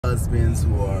husbands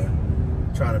who are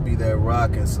trying to be that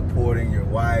rock and supporting your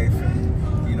wife,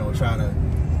 and you know, trying to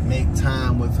make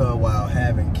time with her while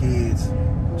having kids.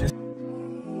 Just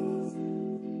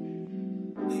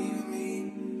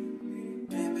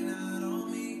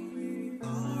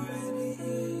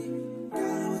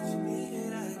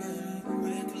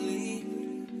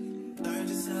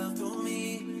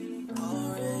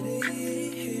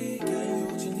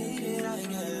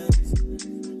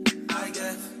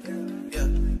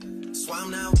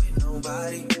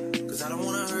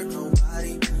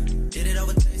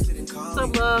what's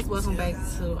up, loves? Welcome back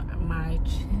to my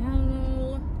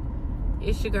channel.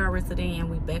 It's your girl Rissa, and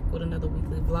we back with another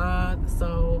weekly vlog.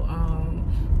 So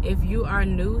if you are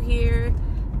new here,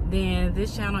 then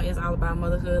this channel is all about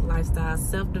motherhood, lifestyle,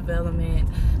 self-development,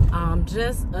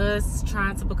 just us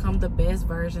trying to become the best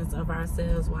versions of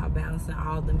ourselves while balancing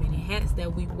all the many hats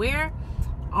that we wear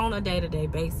on a day-to-day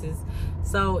basis.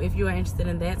 So if you are interested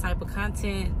in that type of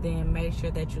content, then make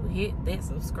sure that you hit that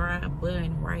subscribe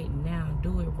button right now.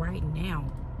 Do it right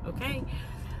now, okay?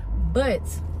 But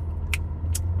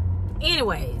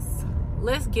anyways,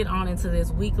 let's get on into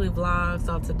this weekly vlog.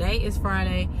 So today is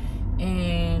Friday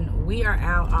and we are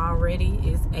out already.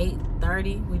 It's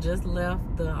 8:30. We just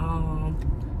left the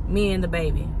me and the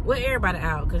baby, well, everybody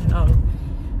out, because you know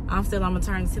I'm still on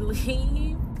maternity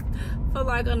leave for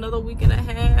like another week and a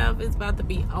half. It's about to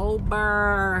be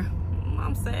over.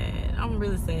 I'm sad. I'm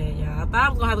really sad, y'all. I thought I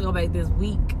was gonna have to go back this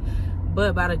week,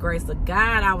 but by the grace of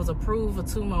God, I was approved for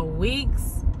 2 more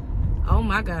weeks. Oh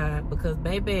my God, because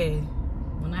baby,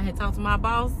 when I had talked to my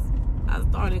boss, I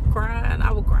started crying.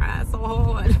 I was crying so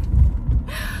hard.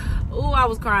 Ooh, I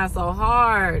was crying so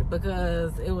hard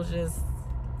because it was just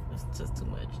too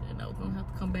much. And I was gonna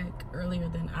have to come back earlier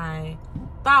than I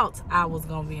thought I was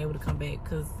gonna be able to come back,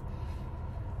 because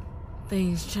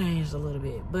things changed a little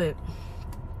bit. But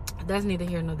that's neither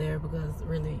here nor there, because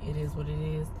really it is what it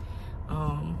is.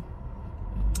 And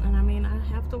I mean, I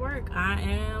have to work. I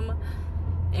am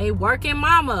a working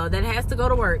mama that has to go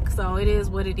to work, so it is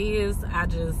what it is. I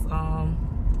just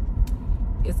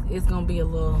it's gonna be a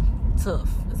little tough.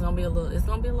 It's gonna be a little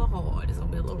hard. It's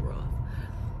gonna be a little rough.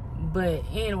 But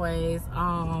anyways,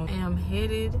 I am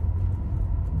headed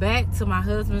back to my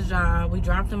husband's job. We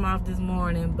dropped him off this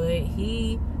morning, but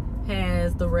he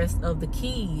has the rest of the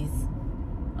keys.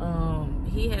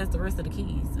 He has the rest of the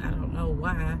keys. I don't know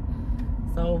why.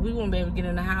 So we won't be able to get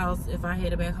in the house if I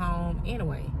headed back home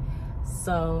anyway.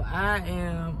 So I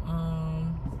am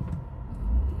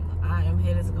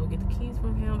headed to go get the keys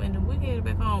from him, and then we headed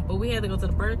back home. But we had to go to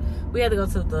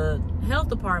the health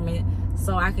department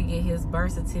so I could get his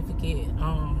birth certificate,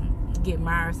 get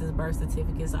Myers' birth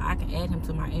certificate, so I can add him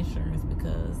to my insurance,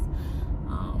 because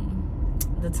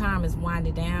the time is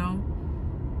winding down.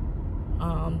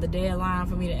 The deadline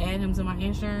for me to add him to my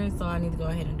insurance, so I need to go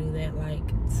ahead and do that like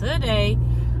today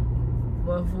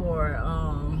before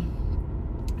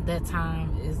that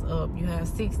time is up. You have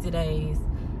 60 days.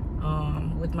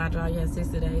 With my job, you have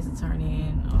 60 days to turn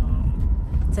in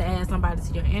to add somebody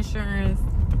to your insurance,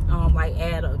 like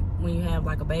when you have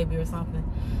like a baby or something.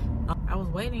 I was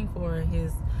waiting for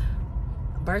his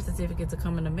birth certificate to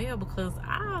come in the mail, because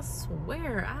I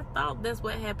swear I thought that's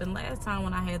what happened last time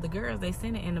when I had the girls. They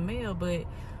sent it in the mail, but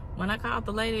when I called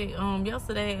the lady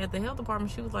yesterday at the health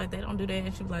department, she was like, they don't do that.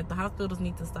 And she was like, the hospitals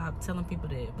need to stop telling people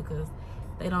that, because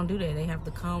they don't do that. They have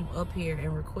to come up here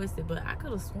and request it. But I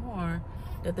could have sworn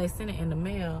that they sent it in the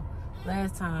mail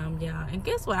last time, y'all. And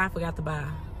guess what I forgot to buy?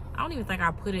 I don't even think I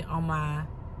put it on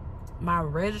my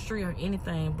registry or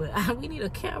anything, but we need a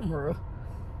camera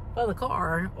for the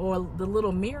car, or the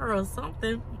little mirror or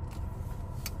something,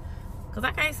 because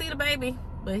I can't see the baby,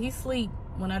 but he's asleep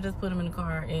when I just put him in the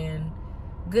car. And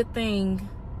good thing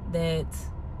that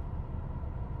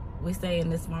we stay in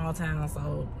this small town,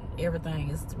 so everything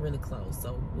is really close.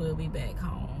 So we'll be back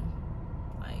home,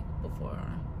 like, before,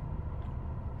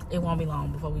 it won't be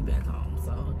long before we back home,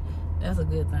 so that's a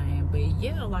good thing. But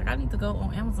yeah, like, I need to go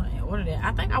on Amazon and order that.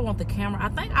 I think I want the camera. I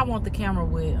think I want the camera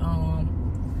with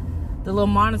the little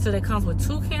monitor that comes with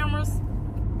 2 cameras.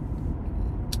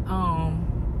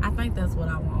 I think that's what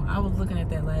I want. I was looking at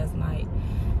that last night,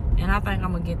 and I think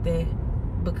I'm gonna get that,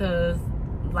 because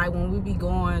like when we be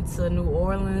going to New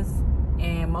Orleans,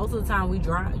 and most of the time we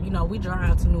drive, you know, we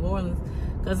drive to New Orleans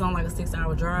because it's on like a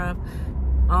 6-hour drive.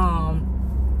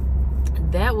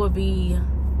 That would be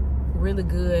really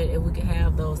good if we could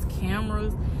have those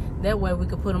cameras. That way we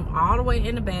could put them all the way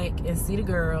in the back and see the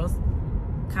girls,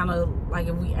 kind of like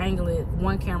if we angle it,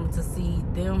 one camera to see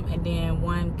them and then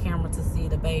one camera to see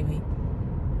the baby.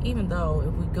 Even though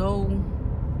if we go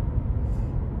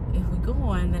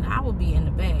in, then I will be in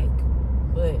the back.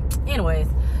 But anyways,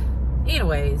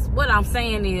 anyways, what I'm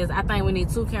saying is, I think we need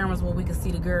 2 cameras where we can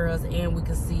see the girls and we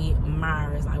can see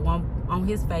Myers, like one on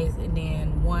his face and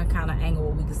then one kind of angle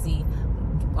where we can see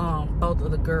both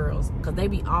of the girls, because they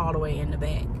be all the way in the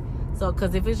back. So,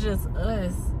 because if it's just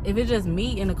us, if it's just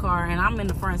me in the car and I'm in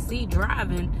the front seat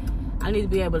driving, I need to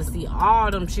be able to see all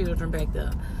them children back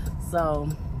there. So,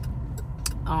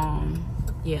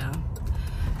 yeah.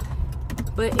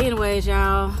 But anyways,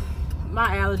 y'all,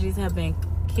 my allergies have been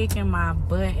kicking my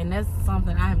butt, and that's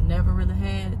something I have never really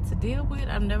had to deal with.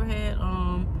 I've never had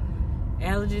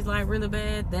allergies like really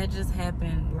bad. That just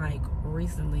happened like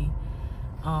recently,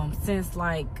 since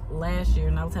like last year,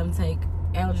 and I was having to take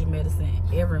allergy medicine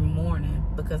every morning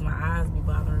because my eyes be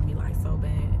bothering me like so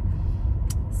bad.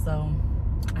 So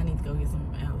I need to go get some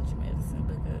allergy medicine,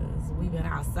 because we've been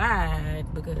outside,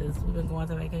 because we've been going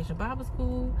to vacation Bible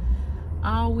school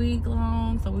all week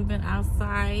long. So we've been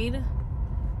outside,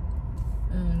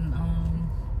 and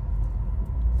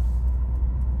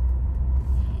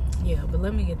yeah. But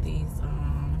let me get these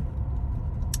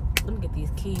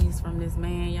keys from this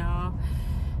man, y'all,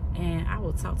 and I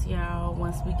will talk to y'all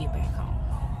once we get back home.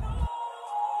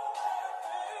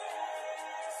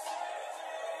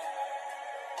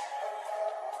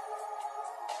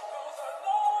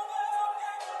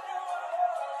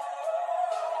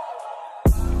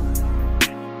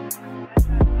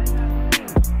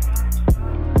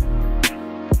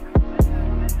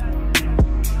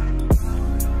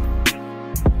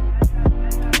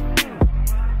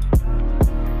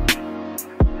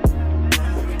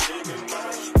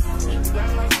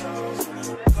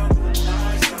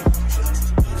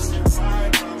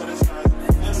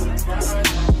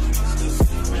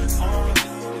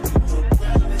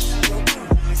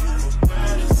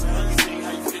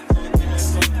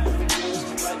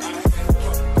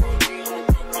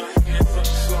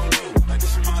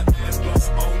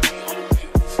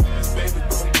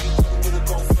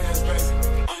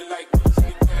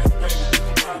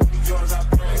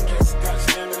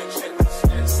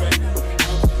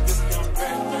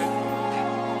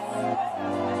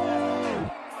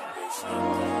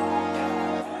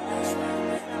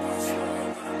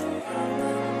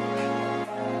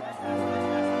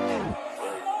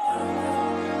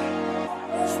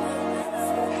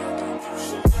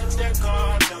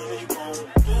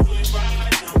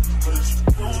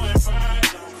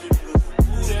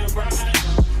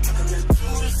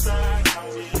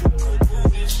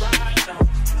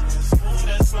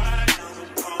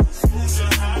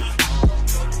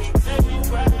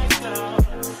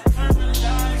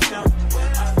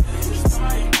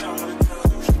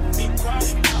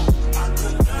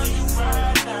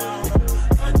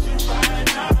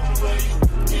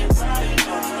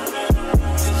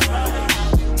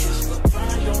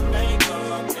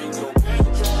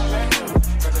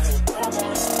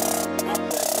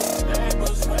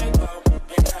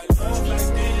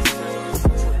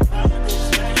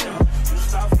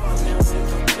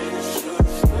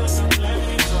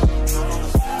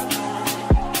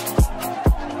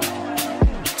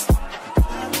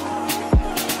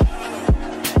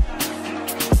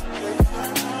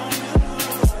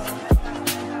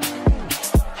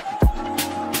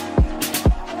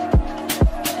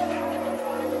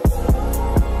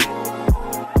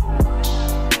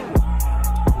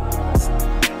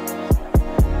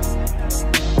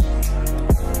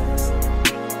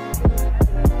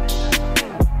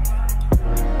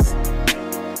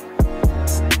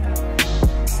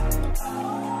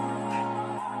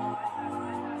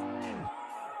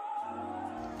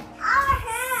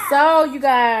 So you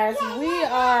guys, we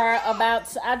are about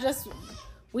to,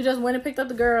 we just went and picked up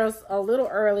the girls a little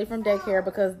early from daycare,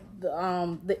 because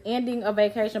the ending of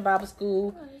Vacation Bible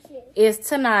School is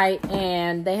tonight,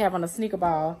 and they have on a sneaker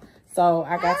ball. So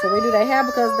I got to redo their hair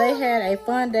because they had a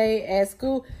fun day at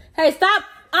school. Hey, stop!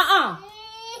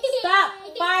 Stop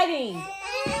fighting!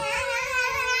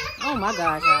 Oh my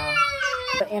gosh, y'all.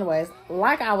 But anyways,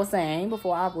 like I was saying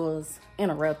before I was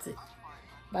interrupted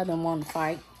by them wanting to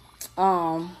fight,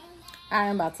 I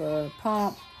am about to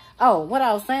pump. Oh, what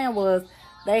I was saying was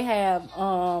they have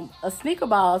a sneaker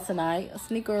ball tonight, a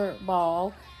sneaker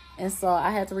ball, and so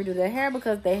I had to redo their hair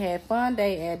because they had fun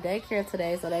day at daycare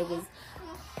today. So they was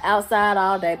outside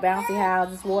all day, bouncy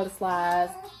houses, water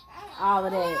slides, all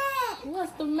of that.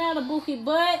 What's the matter, Bookie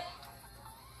butt?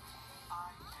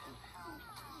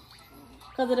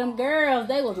 Because of them girls,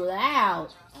 they was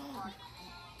loud.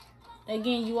 They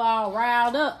getting you all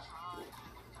riled up.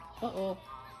 Uh-oh.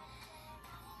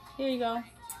 Here you go.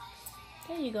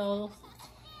 There you go.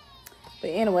 But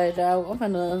anyway, y'all, I'm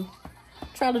gonna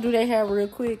try to do their hair real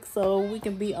quick so we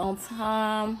can be on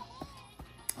time.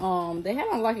 They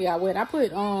haven't like it got wet. I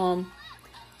put some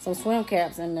swim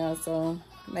caps in there, so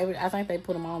maybe I think they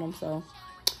put them on them. So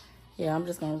yeah, I'm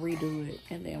just gonna redo it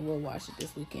and then we'll wash it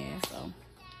this weekend.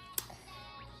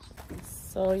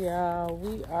 So y'all,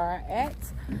 we are at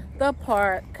the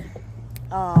park.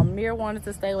 Mir wanted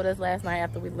to stay with us last night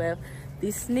after we left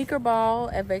the sneaker ball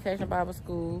at Vacation Bible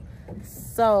School.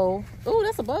 So, ooh,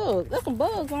 that's a bug. There's some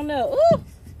bugs on there. Ooh.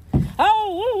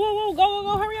 Oh, woo, woo, woo.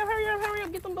 Go. Hurry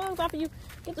up. Get some bugs off of you.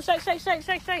 Get the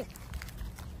shake.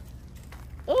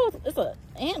 Ooh, it's an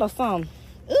ant or something.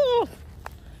 Ooh.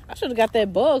 I should have got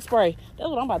that bug spray. That's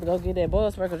what I'm about to go get, that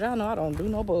bug spray, because y'all know I don't do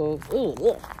no bugs.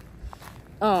 Ooh,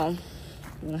 ugh.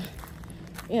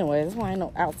 Anyway, this one ain't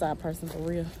no outside person for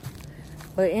real.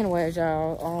 But anyways,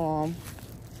 y'all,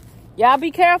 y'all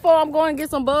be careful. I'm going to get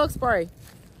some bug spray.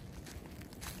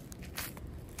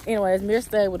 Anyways, Mir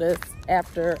stayed with us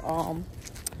after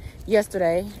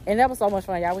yesterday, and that was so much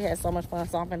fun, y'all. We had so much fun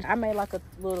stomping. I made like a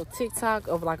little TikTok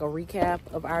of like a recap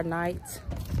of our night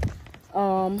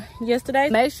yesterday.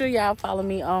 Make sure y'all follow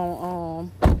me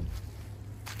on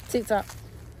TikTok,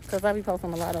 because I be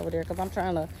posting a lot over there, because I'm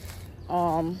trying to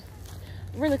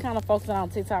really kind of focusing on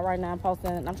TikTok right now. I'm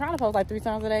trying to post like 3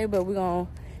 times a day, but we're gonna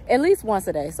at least once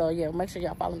a day. So yeah, make sure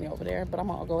y'all follow me over there. But I'm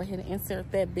gonna go ahead and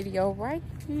insert that video right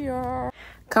here.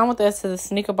 Come with us to the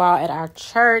sneaker ball at our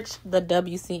church, the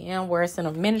WCM Word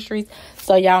Center Ministries.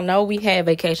 So y'all know we had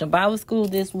Vacation Bible School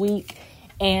this week,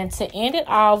 and to end it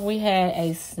off, we had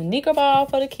a sneaker ball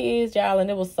for the kids, y'all, and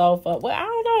it was so fun. Well, I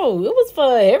don't know, it was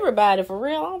for everybody, for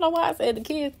real. I don't know why I said the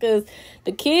kids, because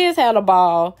the kids had a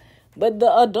ball, but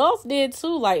the adults did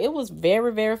too. Like, it was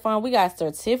very, very fun. We got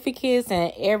certificates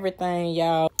and everything,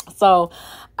 y'all. So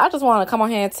I just want to come on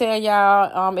here and tell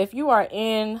y'all, if you are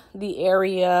in the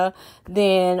area,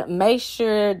 then make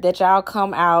sure that y'all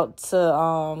come out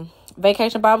to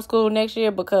Vacation Bible School next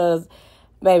year, because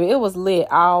baby, it was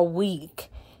lit all week.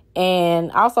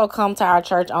 And also come to our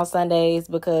church on Sundays,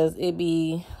 because it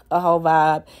be a whole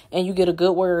vibe and you get a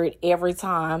good word every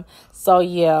time. So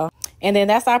yeah. And then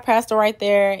that's our pastor right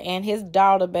there and his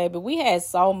daughter, baby. We had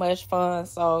so much fun.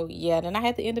 So yeah, then I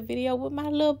had to end the video with my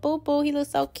little boo-boo. He looks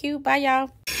so cute. Bye,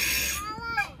 y'all.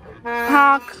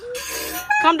 Honk.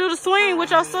 Come do the swing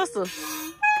with your sister.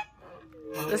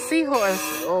 The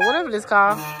seahorse, or whatever it's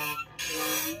called.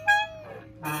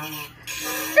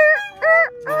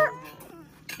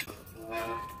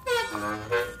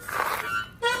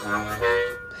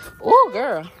 Oh,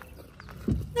 girl.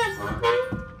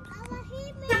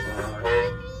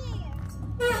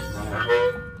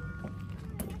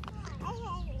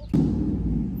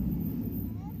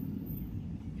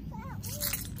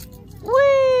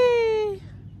 Whee!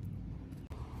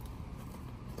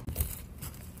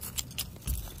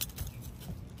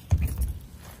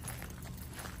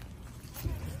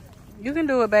 You can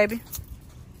do it, baby.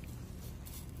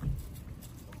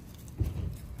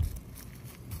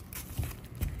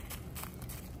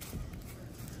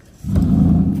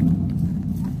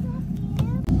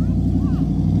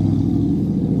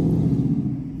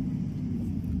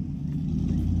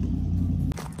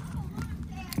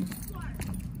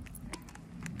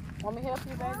 Want me to help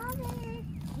you, baby?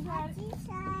 You got it.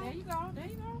 There you go. There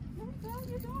you go.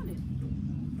 You're doing it.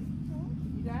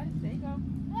 You got it. There you go.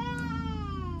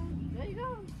 There you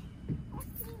go.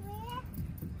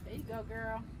 There you go,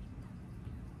 girl.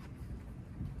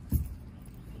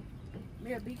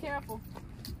 Mira, be careful.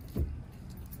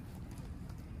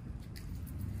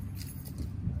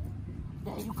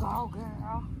 There you go,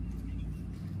 girl.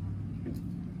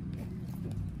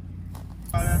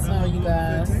 So you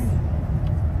guys,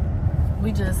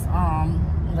 we just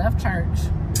left church,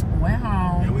 went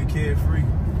home, and we kid free.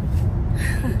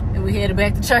 And we headed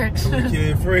back to church. And we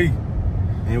kid free.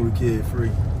 And we kid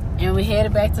free. And we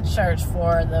headed back to church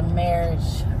for the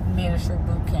marriage ministry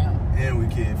boot camp. And we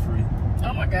kid free.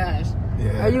 Oh my gosh.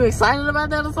 Yeah. Are you excited about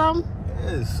that or something?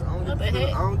 Yes. I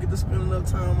don't get to spend enough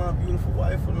time with my beautiful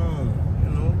wife alone, you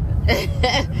know.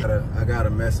 I got a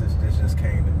message that just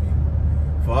came to me.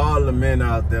 For all the men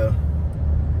out there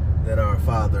that are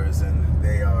fathers, and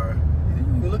they are,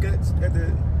 you look at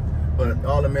the, but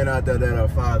all the men out there that are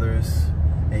fathers,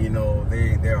 and you know,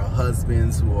 there are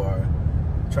husbands who are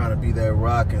trying to be that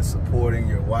rock and supporting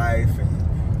your wife,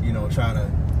 and you know, trying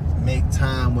to make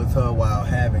time with her while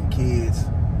having kids.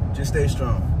 Just stay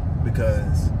strong,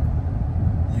 because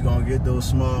you're gonna get those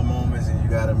small moments and you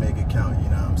gotta make it count, you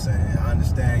know what I'm saying? I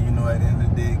understand, you know, at the end of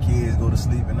the day, kids go to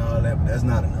sleep and all that, but that's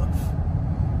not enough.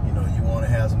 You know, you wanna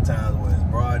have some times where it's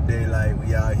broad daylight,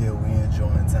 we out here, we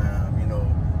enjoying time, you know,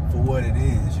 for what it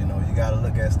is, you know, you gotta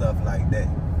look at stuff like that.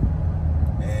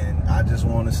 And I just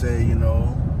wanna say, you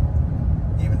know,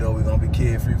 Even though we're gonna be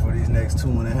kid free for these next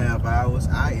 2.5 hours,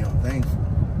 I am thankful.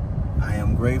 I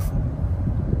am grateful.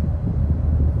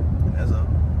 And that's all.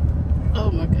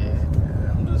 Oh my God.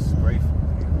 Yeah, I'm just grateful.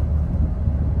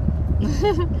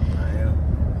 I am.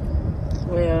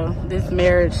 Well, this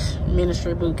marriage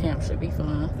ministry boot camp should be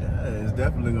fun. Yeah, it's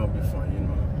definitely gonna be fun, you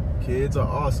know. Kids are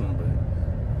awesome, but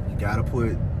you gotta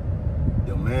put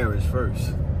your marriage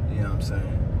first. You know what I'm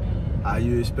saying? How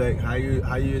you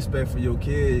expect for your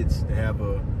kids to have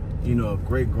a, you know, a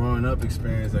great growing up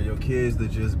experience, or your kids to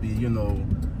just be, you know,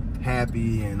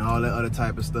 happy and all that other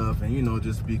type of stuff, and, you know,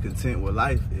 just be content with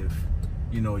life if,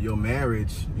 you know, your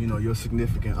marriage, you know, your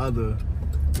significant other,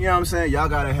 you know what I'm saying, y'all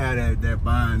gotta have that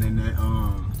bond and that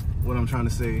what I'm trying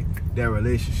to say, that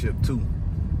relationship too.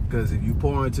 Because if you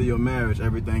pour into your marriage,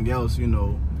 everything else, you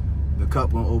know, the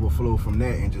cup won't overflow from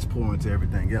that and just pour into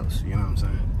everything else. You know what I'm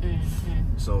saying?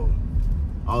 So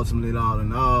ultimately, all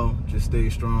in all, just stay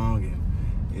strong, and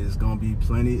it's gonna be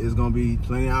plenty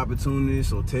of opportunities,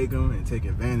 so take them and take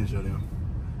advantage of them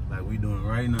like we doing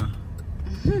right now.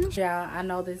 Y'all, I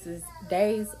know this is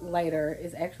days later.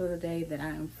 It's actually the day that I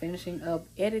am finishing up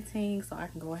editing, so I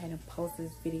can go ahead and post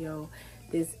this video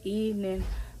this evening.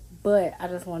 But I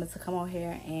just wanted to come on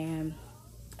here and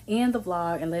end the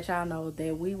vlog and let y'all know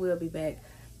that we will be back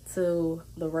to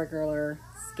the regular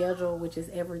schedule, which is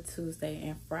every Tuesday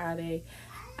and Friday.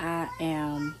 I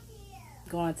am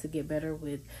going to get better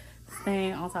with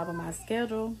staying on top of my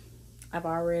schedule. I've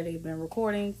already been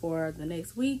recording for the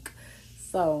next week,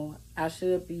 so I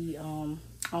should be on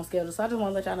schedule. So I just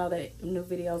want to let y'all know that new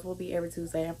videos will be every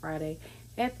Tuesday and Friday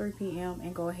at 3 p.m.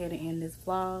 and go ahead and end this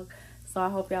vlog. So I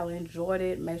hope y'all enjoyed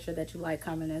it. Make sure that you like,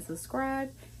 comment, and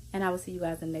subscribe. And I will see you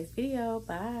guys in the next video.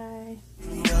 Bye.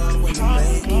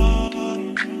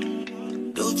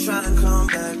 Do try to come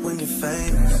back when you're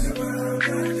famous.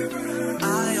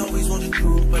 I always want the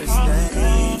truth, but it's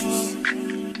dangerous.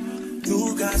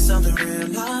 You got something real,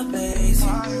 not basic.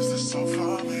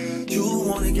 You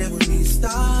wanna get with me,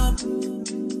 stop.